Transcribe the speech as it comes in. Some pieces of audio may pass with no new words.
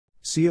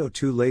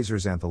CO2 Laser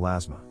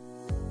Xanthelasma.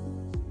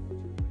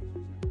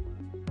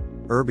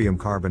 Erbium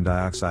Carbon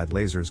Dioxide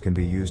Lasers can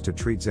be used to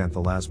treat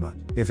xanthelasma,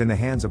 if in the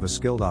hands of a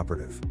skilled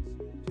operative.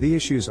 The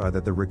issues are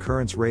that the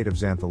recurrence rate of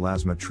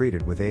xanthelasma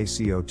treated with a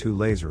CO2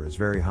 laser is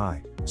very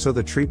high, so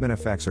the treatment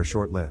effects are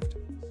short-lived.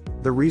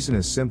 The reason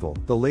is simple: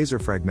 the laser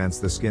fragments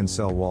the skin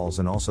cell walls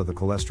and also the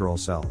cholesterol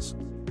cells.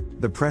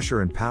 The pressure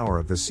and power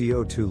of the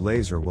CO2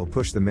 laser will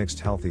push the mixed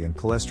healthy and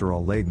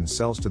cholesterol-laden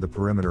cells to the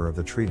perimeter of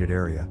the treated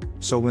area,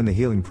 so when the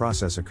healing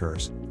process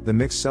occurs, the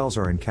mixed cells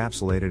are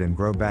encapsulated and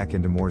grow back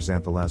into more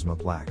xanthelasma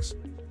plaques.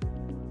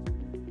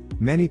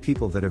 Many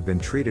people that have been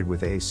treated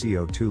with a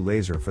CO2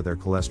 laser for their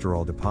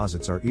cholesterol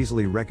deposits are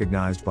easily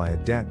recognized by a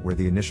dent where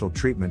the initial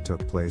treatment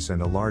took place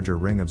and a larger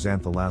ring of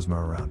xanthelasma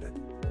around it.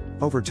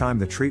 Over time,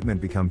 the treatment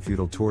becomes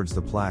futile towards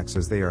the plaques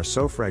as they are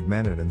so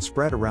fragmented and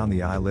spread around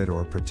the eyelid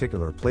or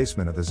particular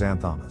placement of the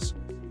xanthomas.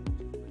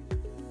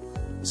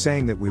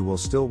 Saying that we will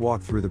still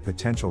walk through the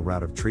potential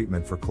route of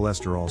treatment for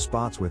cholesterol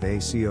spots with a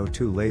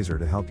CO2 laser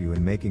to help you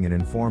in making an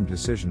informed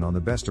decision on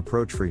the best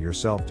approach for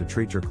yourself to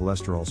treat your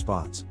cholesterol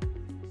spots.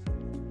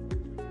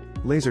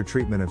 Laser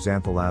treatment of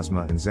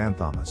xanthelasma and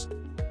xanthomas.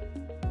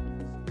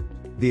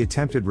 The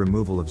attempted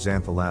removal of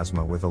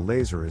xanthelasma with a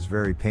laser is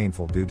very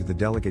painful due to the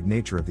delicate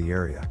nature of the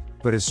area,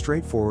 but is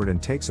straightforward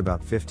and takes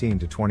about 15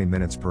 to 20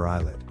 minutes per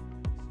eyelid.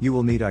 You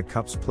will need eye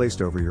cups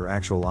placed over your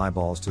actual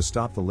eyeballs to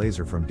stop the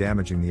laser from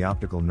damaging the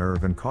optical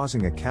nerve and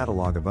causing a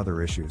catalog of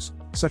other issues,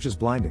 such as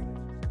blinding.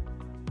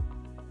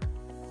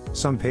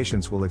 Some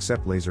patients will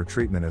accept laser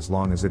treatment as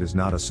long as it is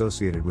not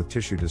associated with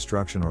tissue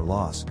destruction or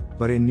loss,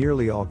 but in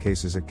nearly all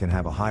cases it can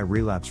have a high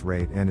relapse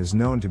rate and is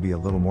known to be a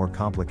little more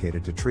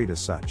complicated to treat as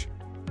such.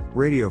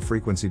 Radio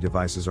frequency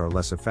devices are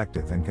less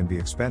effective and can be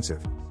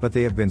expensive, but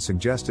they have been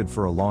suggested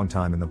for a long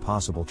time in the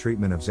possible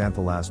treatment of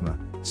xanthelasma,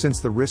 since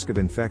the risk of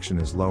infection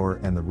is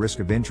lower and the risk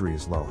of injury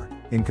is lower,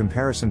 in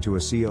comparison to a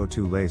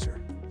CO2 laser.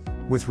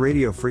 With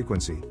radio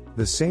frequency,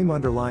 the same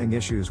underlying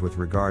issues with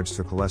regards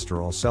to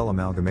cholesterol cell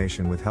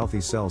amalgamation with healthy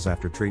cells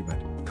after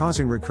treatment,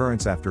 causing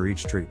recurrence after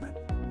each treatment.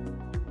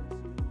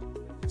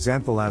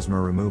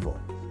 Xanthelasma removal.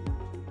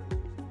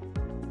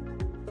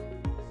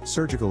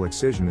 Surgical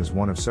excision is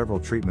one of several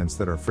treatments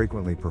that are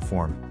frequently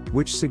performed,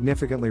 which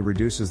significantly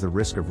reduces the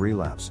risk of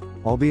relapse,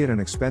 albeit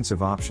an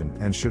expensive option,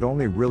 and should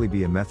only really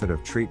be a method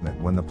of treatment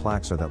when the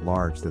plaques are that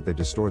large that they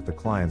distort the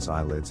client's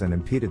eyelids and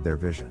impeded their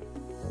vision.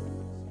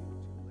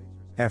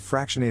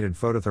 Fractionated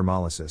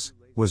photothermolysis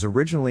was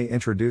originally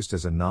introduced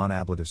as a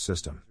non-ablative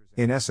system.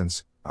 In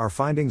essence, our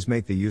findings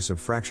make the use of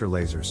fracture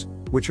lasers,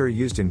 which are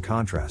used in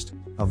contrast,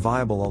 a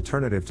viable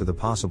alternative to the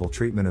possible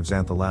treatment of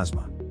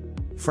xanthelasma.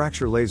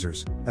 Fracture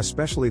lasers,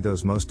 especially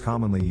those most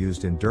commonly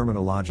used in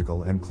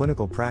dermatological and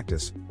clinical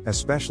practice,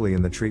 especially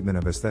in the treatment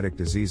of aesthetic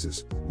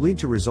diseases, lead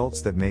to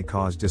results that may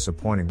cause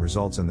disappointing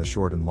results in the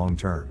short and long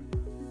term.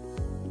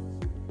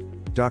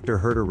 Dr.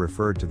 Herder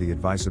referred to the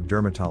advice of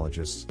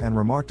dermatologists and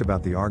remarked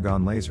about the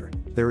argon laser: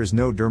 there is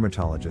no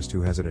dermatologist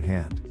who has it at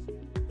hand.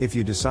 If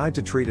you decide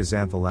to treat a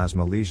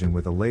xanthelasma lesion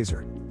with a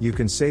laser, you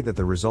can say that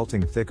the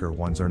resulting thicker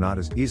ones are not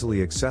as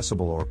easily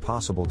accessible or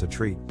possible to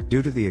treat,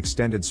 due to the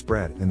extended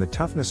spread and the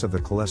toughness of the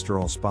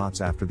cholesterol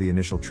spots after the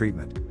initial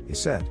treatment, he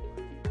said.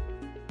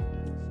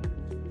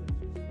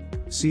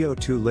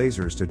 CO2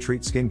 lasers to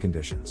treat skin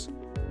conditions.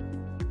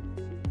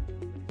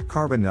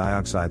 Carbon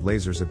dioxide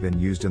lasers have been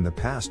used in the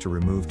past to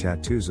remove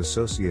tattoos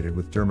associated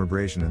with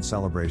dermabrasion and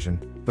celabrasion,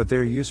 but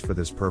their use for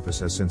this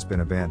purpose has since been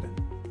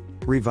abandoned.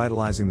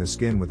 Revitalizing the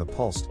skin with a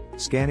pulsed,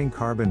 scanning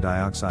carbon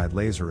dioxide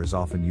laser is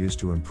often used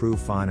to improve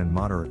fine and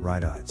moderate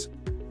rhytides.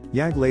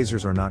 YAG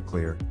lasers are not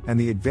clear, and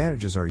the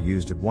advantages are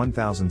used at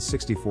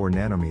 1064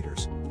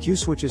 nanometers, Q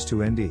switches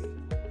to ND.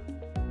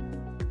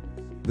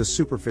 The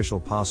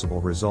superficial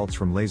possible results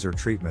from laser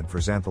treatment for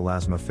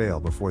xanthelasma fail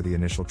before the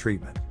initial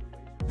treatment.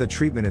 The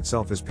treatment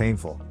itself is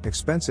painful,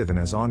 expensive, and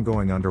has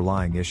ongoing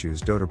underlying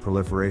issues due to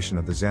proliferation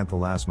of the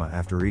xanthelasma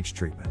after each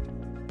treatment.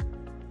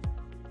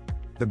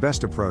 The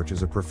best approach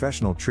is a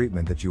professional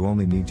treatment that you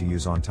only need to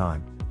use on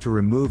time, to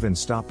remove and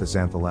stop the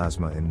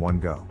xanthelasma in one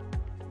go.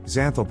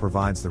 Xanthel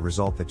provides the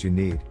result that you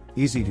need: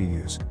 easy to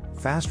use,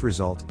 fast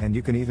result, and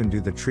you can even do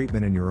the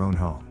treatment in your own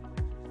home.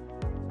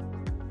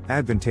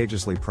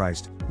 Advantageously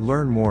priced.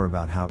 Learn more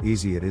about how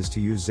easy it is to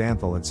use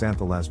Xanthel at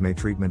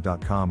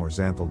xanthelasmatreatment.com or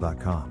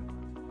xanthel.com.